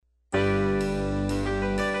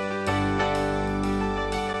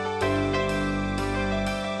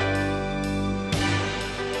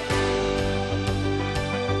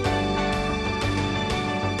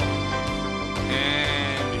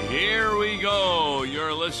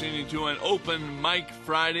listening to an Open Mic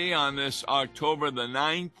Friday on this October the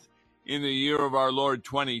 9th in the year of our Lord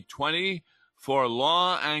 2020. For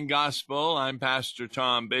Law and Gospel, I'm Pastor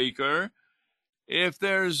Tom Baker. If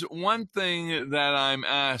there's one thing that I'm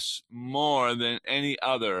asked more than any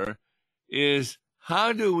other is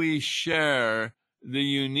how do we share the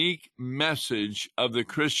unique message of the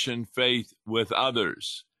Christian faith with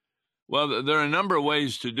others? Well, there are a number of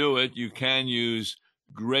ways to do it. You can use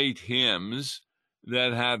great hymns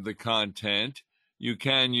that have the content. You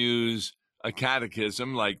can use a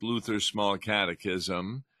catechism like Luther's Small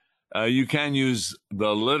Catechism. You can use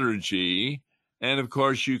the liturgy. And of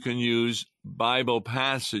course, you can use Bible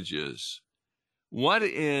passages. What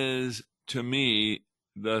is, to me,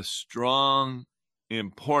 the strong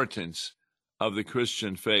importance of the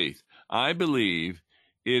Christian faith? I believe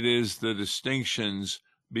it is the distinctions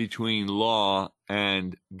between law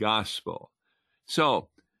and gospel. So,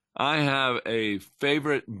 I have a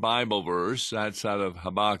favorite Bible verse, that's out of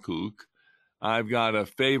Habakkuk. I've got a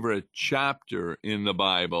favorite chapter in the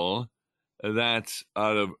Bible, that's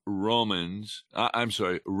out of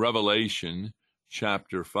Revelation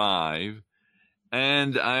chapter 5.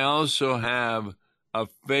 And I also have a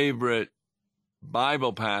favorite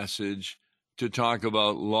Bible passage to talk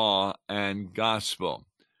about law and gospel.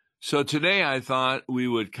 So today I thought we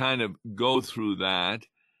would kind of go through that.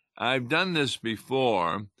 I've done this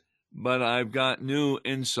before, but I've got new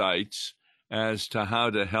insights as to how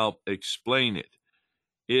to help explain it.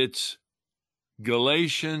 It's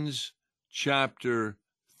Galatians chapter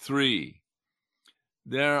 3.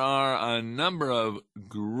 There are a number of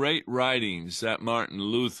great writings that Martin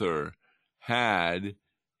Luther had,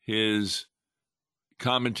 his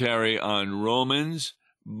commentary on Romans,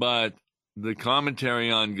 but the commentary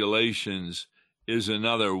on Galatians is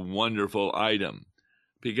another wonderful item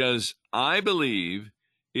because I believe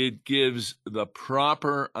it gives the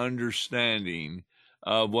proper understanding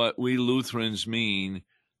of what we Lutherans mean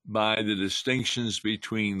by the distinctions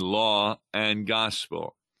between law and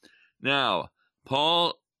gospel. Now,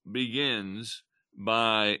 Paul begins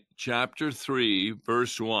by chapter 3,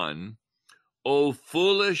 verse 1, O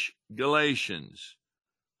foolish Galatians,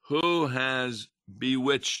 who has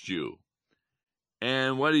bewitched you?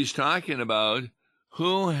 And what he's talking about,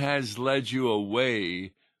 who has led you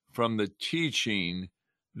away from the teaching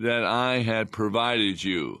that I had provided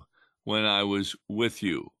you when I was with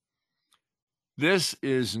you? This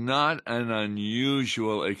is not an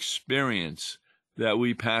unusual experience that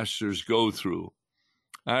we pastors go through.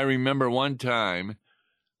 I remember one time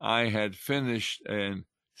I had finished a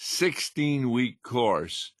 16-week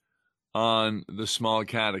course on the Small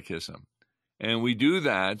Catechism. And we do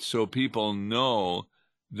that so people know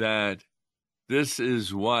that this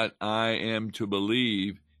is what I am to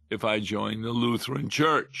believe if I join the Lutheran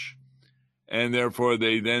Church. And therefore,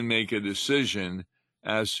 they then make a decision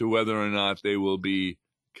as to whether or not they will be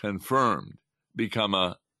confirmed, become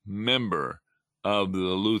a member of the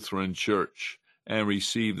Lutheran Church, and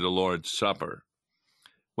receive the Lord's Supper.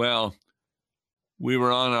 Well, we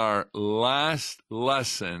were on our last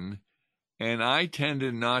lesson, and I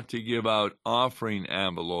tended not to give out offering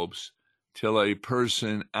envelopes till a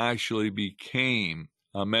person actually became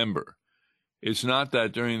a member. It's not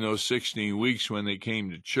that during those 16 weeks when they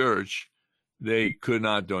came to church, they could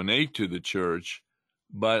not donate to the church,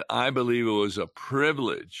 but I believe it was a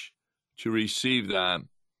privilege to receive that,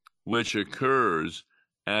 which occurs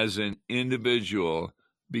as an individual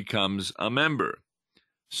becomes a member.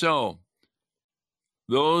 So,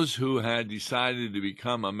 those who had decided to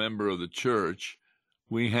become a member of the church,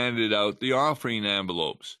 we handed out the offering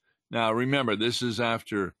envelopes. Now, remember, this is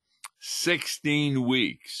after 16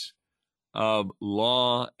 weeks of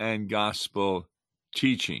law and gospel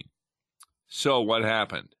teaching. So what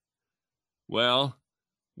happened? Well,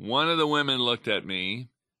 one of the women looked at me,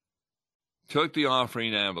 took the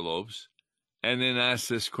offering envelopes, and then asked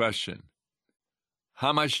this question: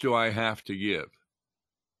 how much do I have to give?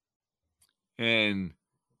 And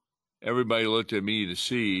everybody looked at me to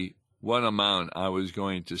see what amount I was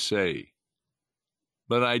going to say.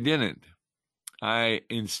 But I didn't. I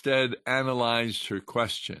instead analyzed her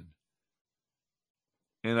question.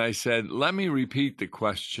 And I said, let me repeat the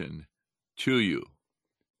question to you.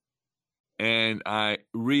 And I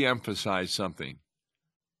re-emphasized something.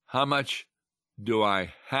 How much do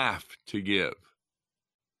I have to give?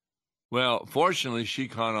 Well, fortunately, she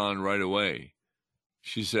caught on right away.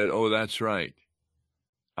 She said, oh, that's right.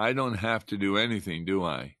 I don't have to do anything, do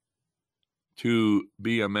I, to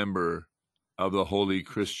be a member of the Holy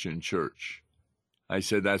Christian Church? I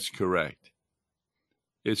said, that's correct.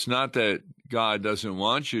 It's not that God doesn't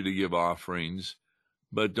want you to give offerings,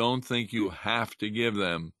 but don't think you have to give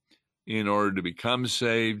them in order to become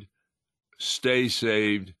saved, stay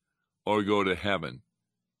saved, or go to heaven.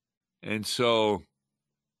 And so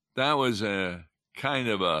that was a kind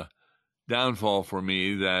of a downfall for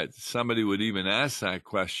me, that somebody would even ask that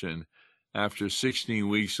question after 16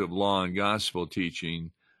 weeks of law and gospel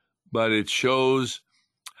teaching. But it shows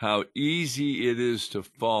how easy it is to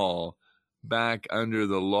fall back under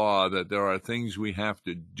the law, that there are things we have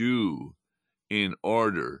to do in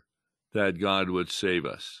order that God would save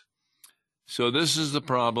us. So this is the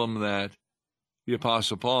problem that the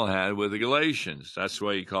Apostle Paul had with the Galatians. That's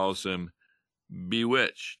why he calls them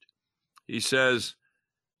bewitched. He says,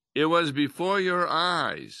 "It was before your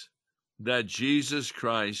eyes that Jesus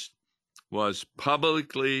Christ was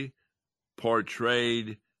publicly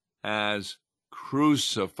portrayed as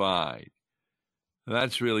crucified."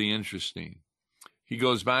 That's really interesting. He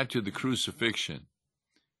goes back to the crucifixion.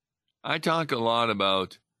 I talk a lot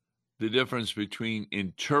about the difference between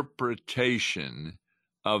interpretation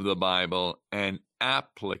of the Bible and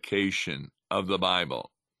application of the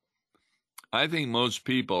Bible. I think most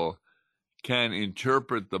people can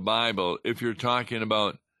interpret the Bible if you're talking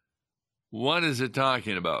about what is it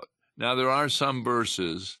talking about. Now, there are some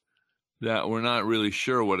verses that we're not really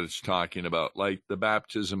sure what it's talking about, like the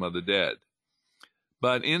baptism of the dead.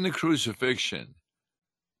 But in the crucifixion,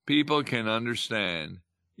 people can understand,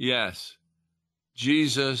 yes,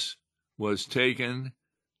 Jesus was taken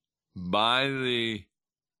by the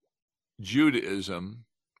Judaism,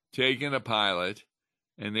 taken to Pilate,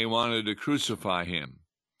 and they wanted to crucify him.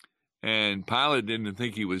 And Pilate didn't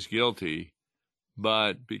think he was guilty,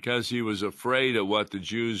 but because he was afraid of what the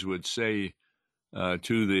Jews would say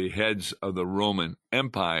to the heads of the Roman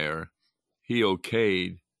Empire, he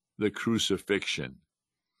okayed the crucifixion.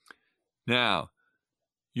 Now,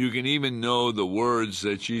 you can even know the words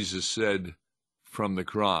that Jesus said from the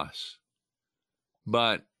cross,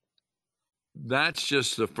 but that's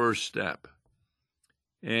just the first step.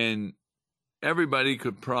 And everybody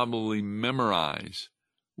could probably memorize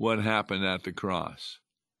what happened at the cross.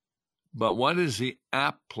 But what is the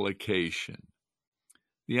application?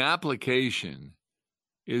 The application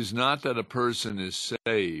is not that a person is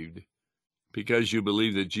saved because you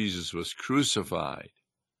believe that Jesus was crucified.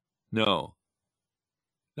 No,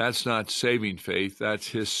 that's not saving faith. That's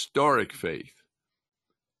historic faith.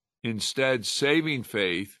 Instead, saving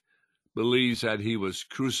faith believes that he was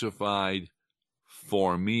crucified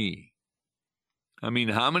for me. I mean,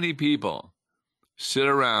 how many people sit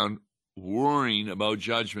around worrying about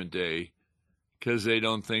Judgment Day because they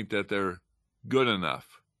don't think that they're good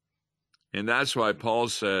enough? And that's why Paul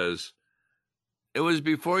says, it was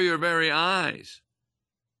before your very eyes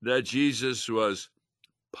that Jesus was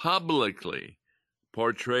publicly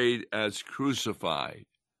portrayed as crucified.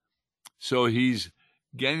 So he's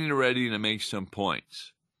getting ready to make some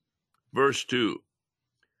points. Verse 2,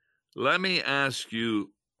 let me ask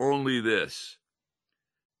you only this.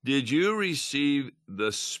 Did you receive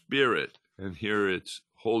the Spirit, and here it's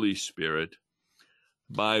Holy Spirit,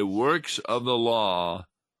 by works of the law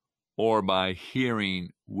or by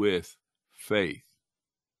hearing with faith?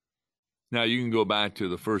 Now you can go back to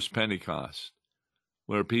the first Pentecost,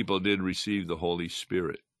 where people did receive the Holy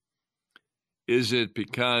Spirit. Is it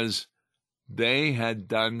because they had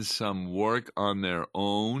done some work on their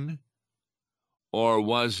own, or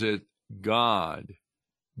was it God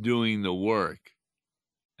doing the work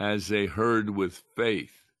as they heard with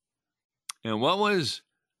faith? And what was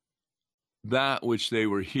that which they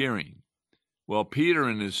were hearing? Well, Peter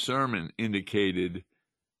in his sermon indicated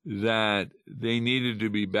that they needed to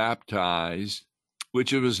be baptized,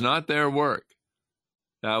 which it was not their work.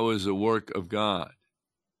 That was the work of God.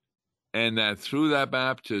 And that through that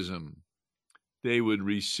baptism, they would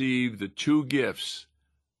receive the two gifts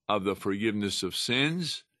of the forgiveness of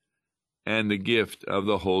sins and the gift of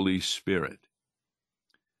the Holy Spirit.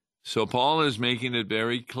 So Paul is making it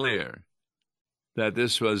very clear that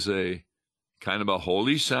this was a kind of a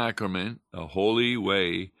holy sacrament, a holy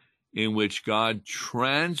way in which God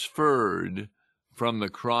transferred from the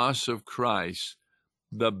cross of Christ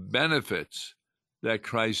the benefits that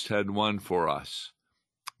Christ had won for us,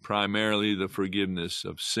 primarily the forgiveness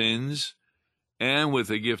of sins, and with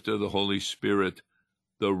the gift of the Holy Spirit,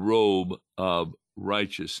 the robe of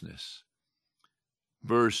righteousness.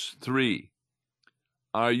 Verse 3,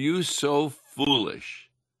 are you so foolish?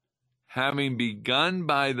 Having begun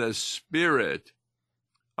by the Spirit,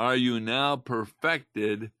 are you now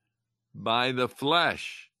perfected by the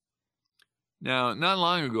flesh? Now, not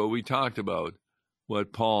long ago, we talked about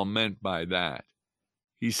what Paul meant by that.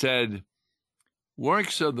 He said,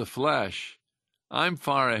 works of the flesh, I'm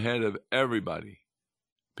far ahead of everybody.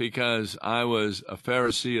 because I was a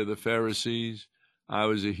Pharisee of the Pharisees. I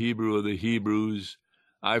was a Hebrew of the Hebrews.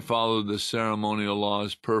 I followed the ceremonial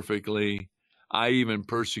laws perfectly. I even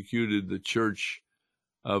persecuted the church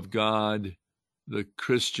of God, the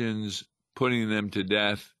Christians, putting them to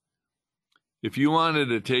death. If you wanted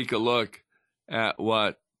to take a look at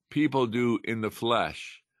what people do in the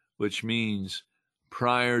flesh, which means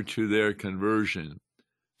prior to their conversion,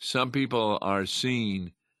 some people are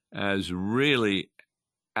seen as really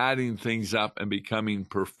adding things up and becoming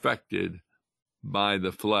perfected by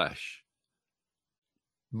the flesh.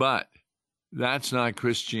 But that's not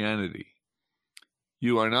Christianity.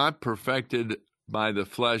 You are not perfected by the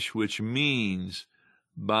flesh, which means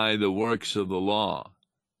by the works of the law.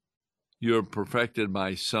 You're perfected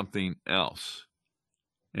by something else.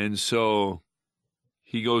 And so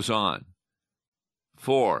he goes on.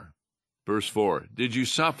 4, verse 4, did you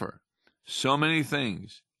suffer so many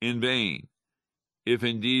things in vain, if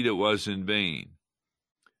indeed it was in vain?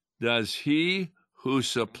 Does he who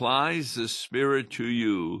supplies the Spirit to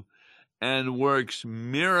you and works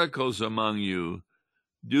miracles among you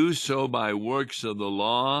do so by works of the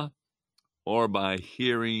law or by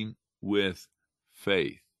hearing with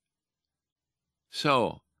faith?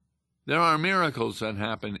 So, there are miracles that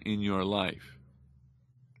happen in your life.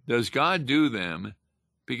 Does God do them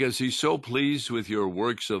because he's so pleased with your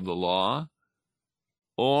works of the law?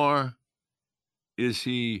 Or is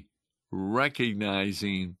he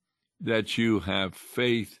recognizing that you have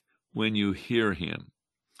faith when you hear him?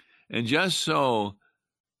 And just so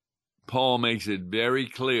Paul makes it very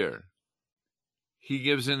clear, he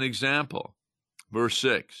gives an example. Verse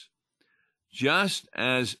 6, just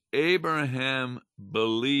as Abraham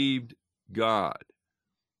believed God.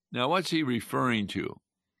 Now, what's he referring to?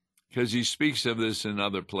 Because he speaks of this in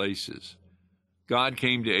other places. God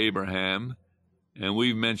came to Abraham, and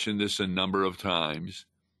we've mentioned this a number of times.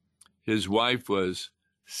 His wife was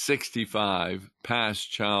 65,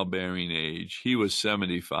 past childbearing age. He was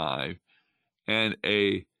 75, and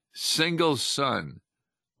a single son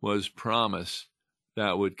was promised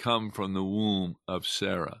that would come from the womb of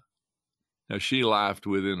Sarah. Now, she laughed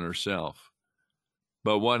within herself.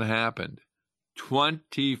 But what happened?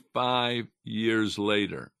 25 years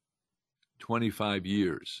later, 25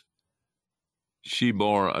 years, she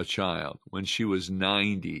bore a child when she was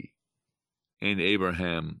 90, and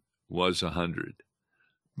Abraham was 100.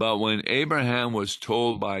 But when Abraham was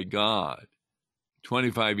told by God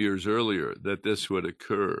 25 years earlier that this would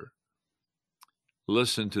occur,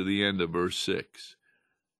 listen to the end of verse 6.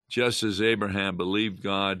 Just as Abraham believed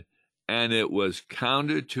God, and it was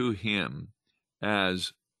counted to him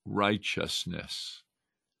as righteousness.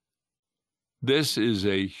 This is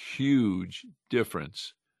a huge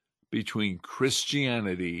difference between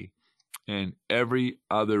Christianity and every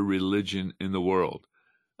other religion in the world.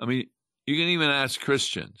 I mean, you can even ask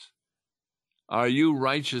Christians, are you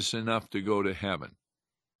righteous enough to go to heaven?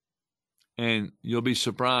 And you'll be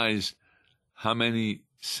surprised how many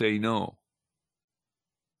say no.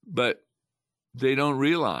 But they don't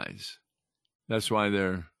realize, that's why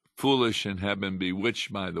they're foolish and have been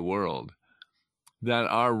bewitched by the world, that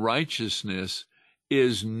our righteousness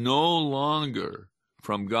is no longer,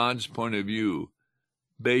 from God's point of view,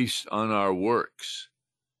 based on our works,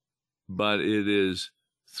 but it is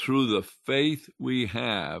through the faith we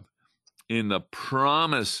have in the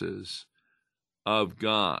promises of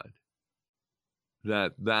God,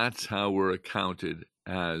 that's how we're accounted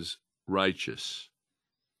as righteous.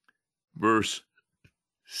 Verse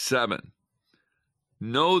 7,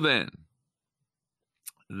 know then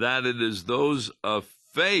that it is those of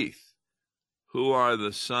faith who are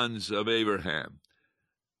the sons of Abraham.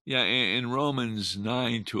 Yeah, in Romans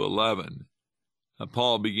 9 to 11,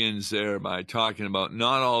 Paul begins there by talking about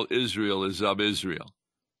not all Israel is of Israel.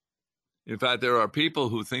 In fact, there are people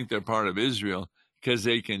who think they're part of Israel because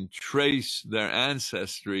they can trace their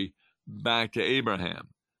ancestry back to Abraham.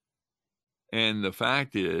 And the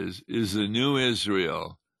fact is the new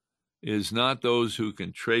Israel is not those who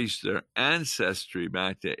can trace their ancestry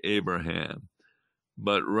back to Abraham,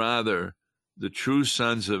 but rather the true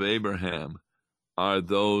sons of Abraham are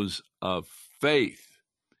those of faith.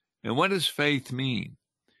 And what does faith mean?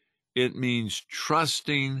 It means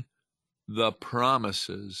trusting the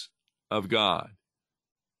promises of God.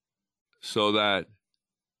 So that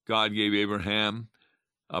God gave Abraham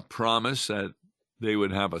a promise that they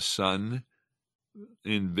would have a son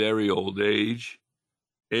in very old age.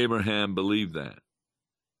 Abraham believed that.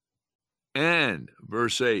 And,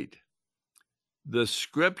 verse 8, the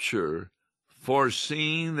scripture,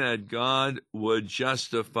 foreseeing that God would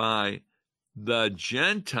justify the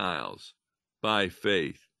Gentiles by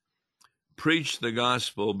faith, preached the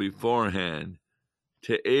gospel beforehand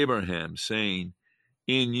to Abraham, saying,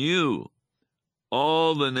 in you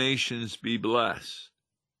all the nations be blessed.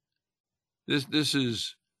 This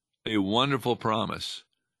is a wonderful promise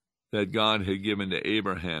that God had given to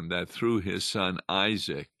Abraham, that through his son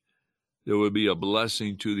Isaac, there would be a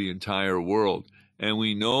blessing to the entire world. And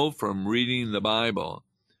we know from reading the Bible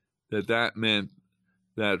that that meant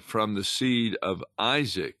that from the seed of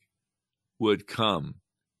Isaac would come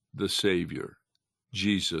the Savior,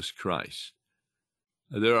 Jesus Christ.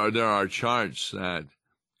 There are charts that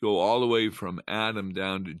go all the way from Adam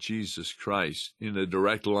down to Jesus Christ in a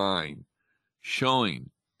direct line, showing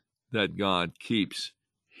that God keeps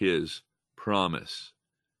his promise.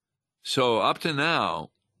 So up to now,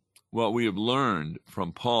 what we have learned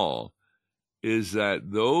from Paul is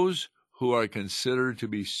that those who are considered to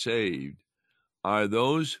be saved are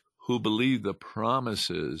those who believe the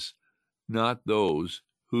promises, not those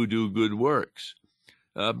who do good works.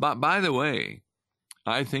 But by the way,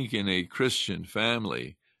 I think in a Christian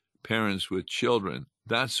family, parents with children,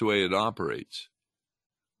 that's the way it operates.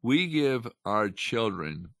 We give our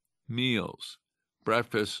children meals,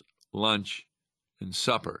 breakfast, lunch, and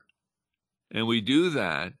supper. And we do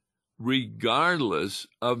that regardless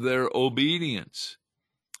of their obedience.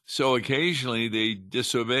 So occasionally they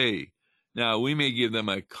disobey. Now, we may give them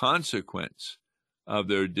a consequence of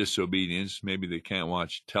their disobedience. Maybe they can't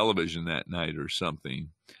watch television that night or something.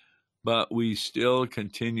 But we still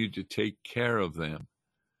continue to take care of them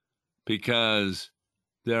because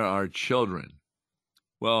they're our children.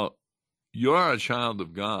 Well, you're a child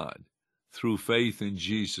of God through faith in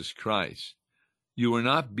Jesus Christ. You were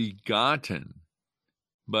not begotten,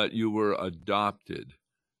 but you were adopted.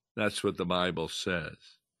 That's what the Bible says.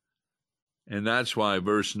 And that's why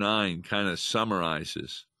verse 9 kind of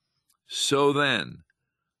summarizes. So then,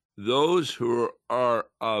 those who are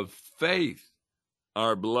of faith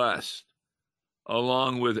are blessed,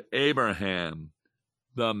 along with Abraham,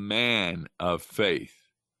 the man of faith.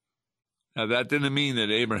 Now, that didn't mean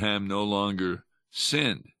that Abraham no longer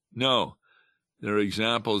sinned. No, there are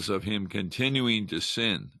examples of him continuing to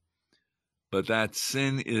sin, but that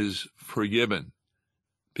sin is forgiven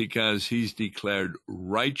because he's declared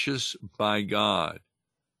righteous by God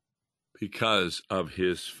because of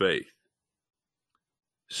his faith.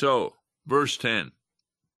 So, verse 10,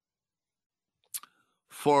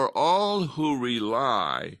 for all who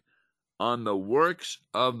rely on the works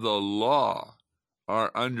of the law are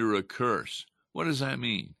under a curse. What does that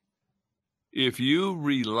mean? If you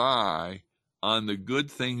rely on the good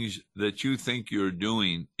things that you think you're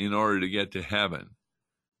doing in order to get to heaven,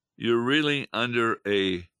 you're really under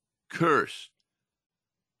a curse.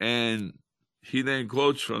 And he then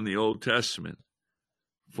quotes from the Old Testament,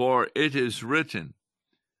 for it is written,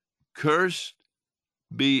 cursed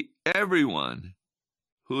be everyone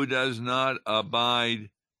who does not abide,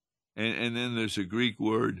 and then there's a Greek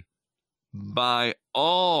word, by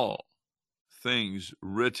all things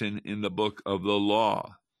written in the book of the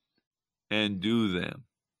law, and do them.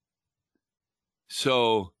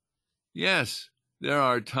 So, yes, there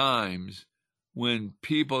are times when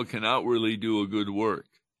people can outwardly do a good work,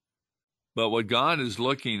 but what God is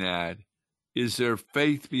looking at is their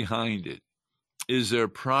faith behind it, is their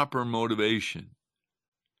proper motivation.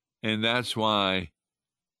 And that's why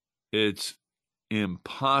it's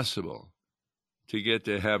impossible to get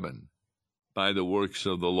to heaven by the works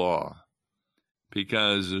of the law,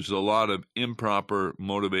 because there's a lot of improper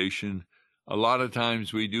motivation. A lot of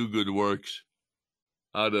times we do good works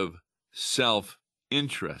out of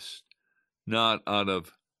self-interest, not out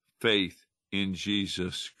of faith in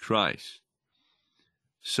Jesus Christ.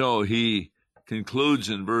 So he concludes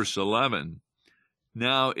in verse 11,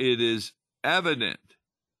 now it is evident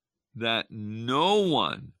that no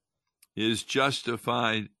one is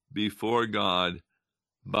justified before God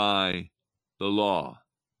by the law,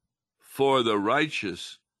 for the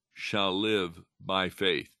righteous shall live by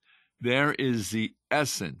faith. There is the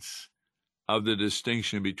essence of the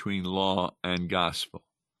distinction between law and gospel.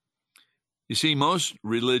 You see, most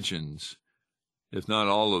religions, if not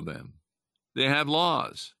all of them, they have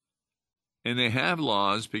laws. And they have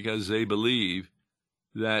laws because they believe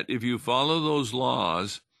that if you follow those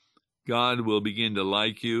laws, God will begin to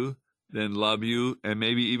like you, then love you, and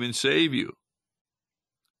maybe even save you.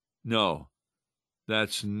 No,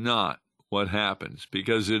 that's not what happens,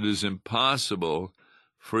 because it is impossible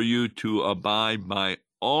for you to abide by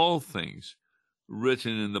all things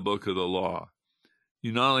written in the book of the law.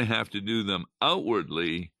 You not only have to do them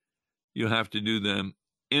outwardly, you have to do them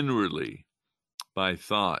inwardly by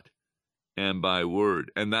thought and by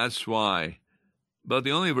word. And that's why, but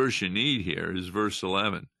the only verse you need here is verse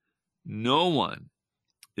 11. No one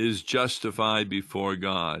is justified before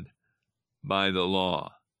God by the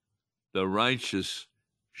law. The righteous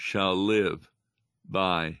shall live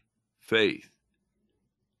by faith.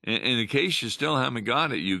 And in case you still haven't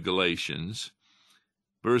got it, you Galatians,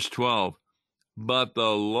 verse 12, but the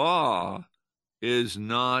law is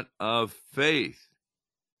not of faith.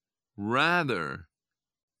 Rather,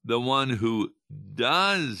 the one who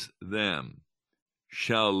does them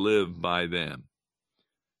shall live by them.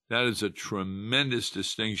 That is a tremendous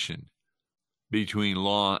distinction between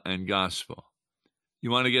law and gospel. You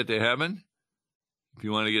want to get to heaven? If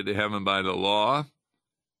you want to get to heaven by the law,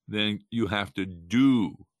 then you have to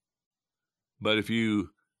do. But if you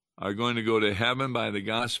are going to go to heaven by the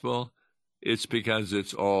gospel, it's because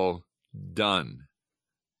it's all done.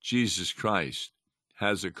 Jesus Christ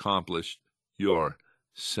has accomplished your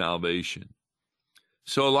salvation.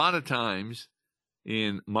 So a lot of times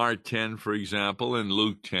in Mark 10, for example, in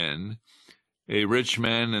Luke 10, a rich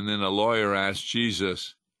man and then a lawyer asked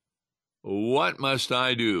Jesus, what must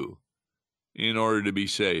I do in order to be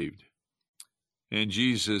saved? And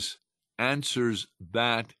Jesus answers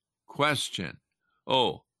that question.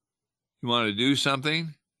 Oh, you want to do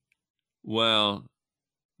something? Well,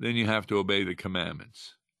 then you have to obey the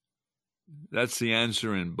commandments. That's the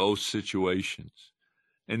answer in both situations.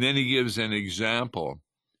 And then he gives an example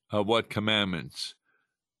of what commandments.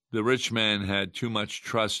 The rich man had too much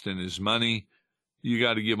trust in his money. You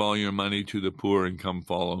got to give all your money to the poor and come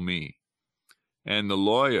follow me. And the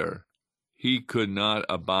lawyer, he could not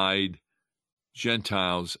abide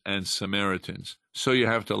Gentiles and Samaritans. So you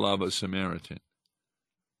have to love a Samaritan.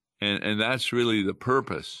 And that's really the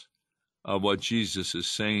purpose of what Jesus is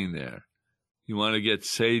saying there. You want to get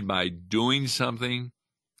saved by doing something?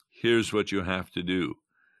 Here's what you have to do.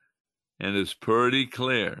 And it's pretty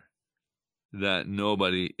clear that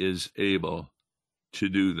nobody is able to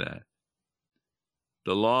do that.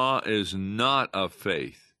 The law is not of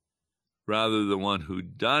faith. Rather, the one who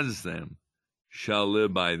does them shall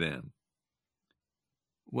live by them.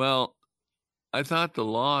 Well, I thought the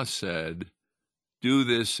law said, do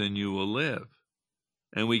this and you will live.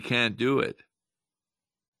 And we can't do it.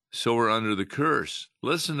 So we're under the curse.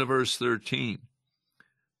 Listen to verse 13.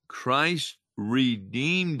 Christ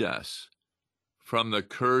redeemed us from the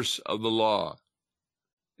curse of the law.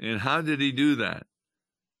 And how did he do that?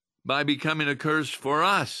 By becoming a curse for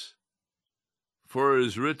us. For it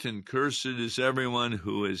is written, cursed is everyone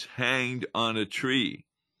who is hanged on a tree.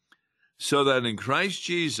 So that in Christ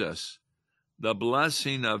Jesus, the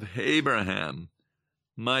blessing of Abraham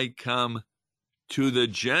might come to the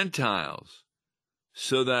Gentiles,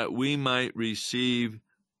 so that we might receive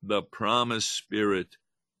the promised Spirit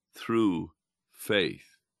through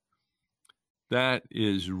faith. That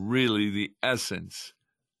is really the essence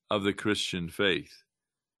of the Christian faith.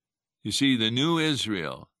 You see, the new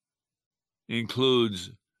Israel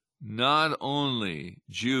includes not only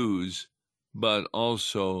Jews, but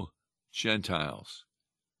also Gentiles,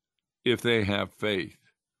 if they have faith.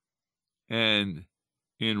 And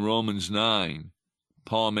in Romans 9,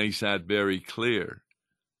 Paul makes that very clear,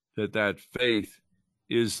 that faith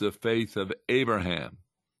is the faith of Abraham,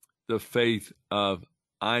 the faith of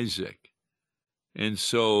Isaac. And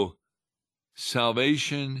so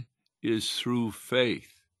salvation is through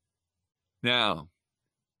faith. Now,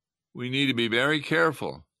 we need to be very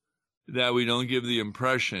careful that we don't give the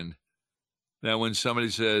impression that when somebody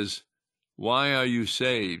says, why are you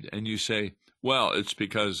saved? And you say, well, it's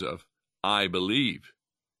because of I believe.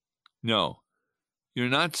 No, you're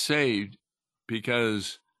not saved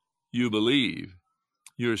because you believe.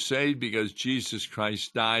 You're saved because Jesus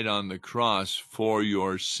Christ died on the cross for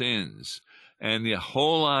your sins. And the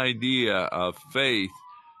whole idea of faith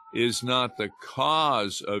is not the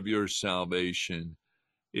cause of your salvation.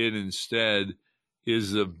 It instead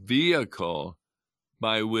is the vehicle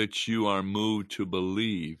by which you are moved to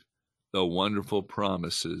believe the wonderful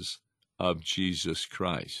promises of Jesus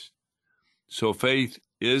Christ. So faith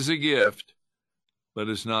is a gift, but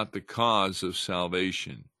is not the cause of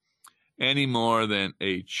salvation, any more than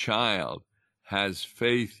a child has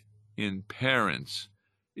faith in parents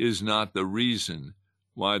is not the reason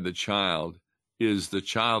why the child is the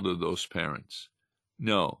child of those parents.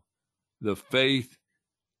 No, the faith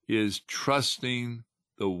is trusting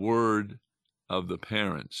the word of the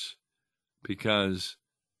parents because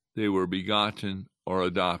they were begotten or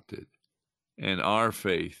adopted, and our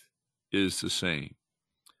faith is the same.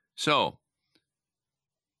 So,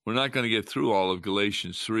 we're not going to get through all of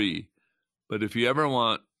Galatians 3, but if you ever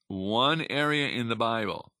want one area in the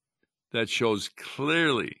Bible that shows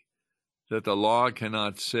clearly that the law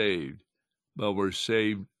cannot save, but we're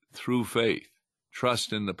saved through faith,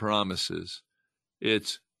 trust in the promises.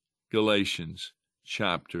 It's Galatians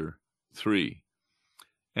chapter 3.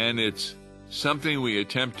 And it's something we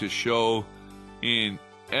attempt to show in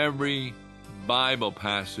every Bible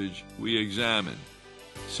passage we examine.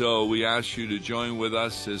 So we ask you to join with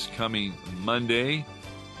us this coming Monday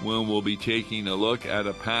when we'll be taking a look at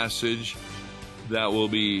a passage that will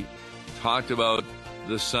be talked about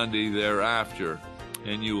the Sunday thereafter,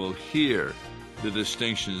 and you will hear the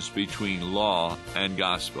distinctions between law and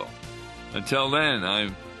gospel. Until then,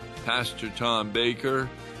 I'm Pastor Tom Baker.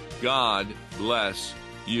 God bless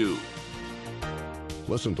you.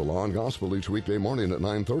 Listen to Law and Gospel each weekday morning at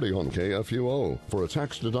 9:30 on KFUO. For a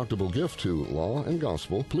tax-deductible gift to Law and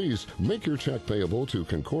Gospel, please make your check payable to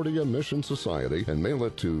Concordia Mission Society and mail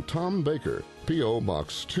it to Tom Baker, P.O.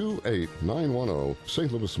 Box 28910,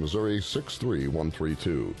 St. Louis, Missouri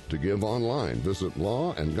 63132. To give online, visit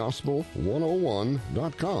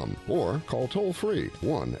lawandgospel101.com or call toll-free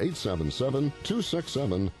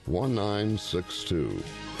 1-877-267-1962.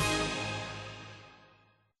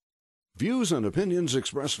 Views and opinions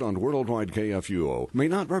expressed on Worldwide KFUO may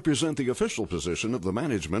not represent the official position of the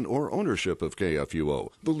management or ownership of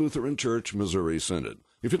KFUO, the Lutheran Church Missouri Synod.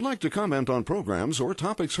 If you'd like to comment on programs or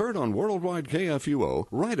topics heard on Worldwide KFUO,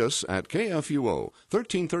 write us at KFUO,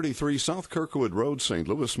 1333 South Kirkwood Road, St.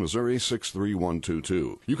 Louis, Missouri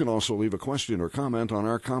 63122. You can also leave a question or comment on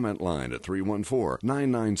our comment line at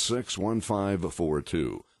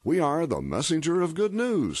 314-996-1542. We are the messenger of good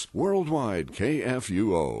news, Worldwide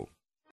KFUO.